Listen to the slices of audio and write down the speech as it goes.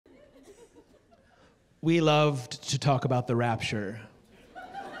we loved to talk about the rapture.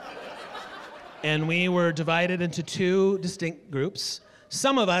 And we were divided into two distinct groups.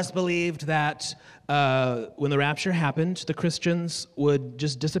 Some of us believed that when the rapture happened, the Christians would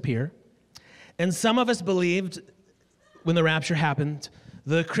just disappear. And some of us believed when the rapture happened,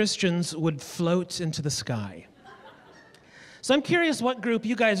 the Christians would float into the sky. So I'm curious what group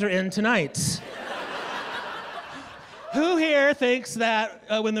you guys are in tonight. Who here thinks that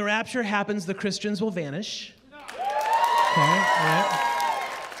when the rapture happens, the Christians will vanish? Okay, all right.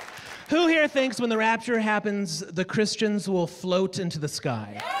 Who here thinks when the rapture happens, the Christians will float into the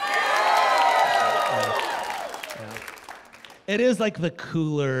sky? Yeah. It is like the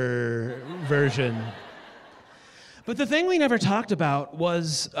cooler version. But the thing we never talked about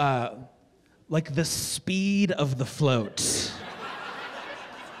was like the speed of the float.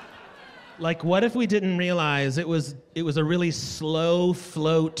 Like, what if we didn't realize it was a really slow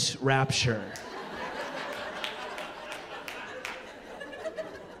float rapture?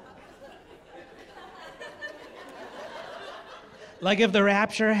 Like, if the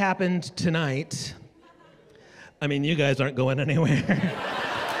rapture happened tonight, I mean, you guys aren't going anywhere.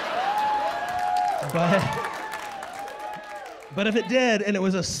 But if it did, and it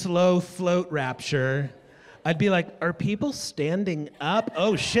was a slow float rapture, I'd be like, are people standing up?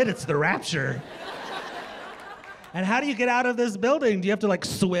 Oh shit, it's the rapture. And how do you get out of this building? Do you have to like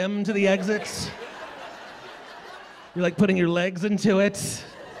swim to the exits? You're like putting your legs into it.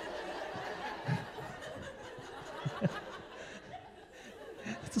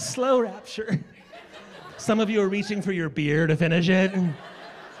 It's a slow rapture. Some of you are reaching for your beer to finish it.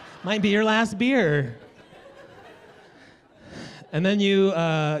 Might be your last beer. And then you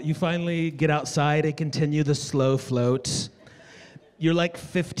finally get outside and continue the slow float. You're like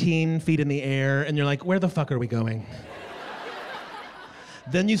 15 feet in the air, and you're like, where the fuck are we going?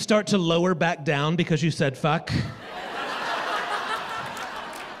 Then you start to lower back down because you said fuck.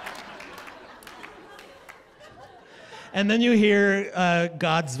 And then you hear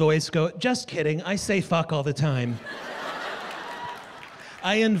God's voice go, just kidding, I say fuck all the time.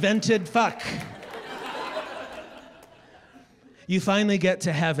 I invented fuck. You finally get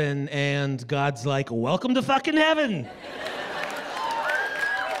to heaven, and God's like, welcome to fucking heaven.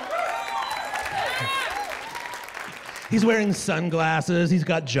 He's wearing sunglasses, he's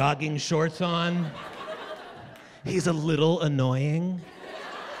got jogging shorts on. He's a little annoying.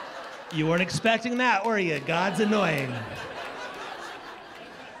 You weren't expecting that, were you? God's annoying.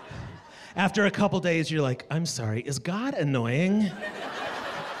 After a couple days, you're like, I'm sorry, is God annoying?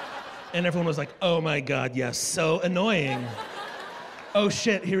 And everyone was like, oh my God, yes, so annoying. Oh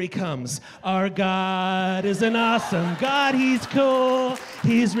shit, here he comes. Our God is an awesome God, he's cool.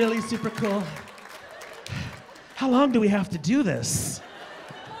 He's really super cool. How long do we have to do this?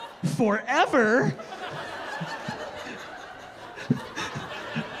 Forever?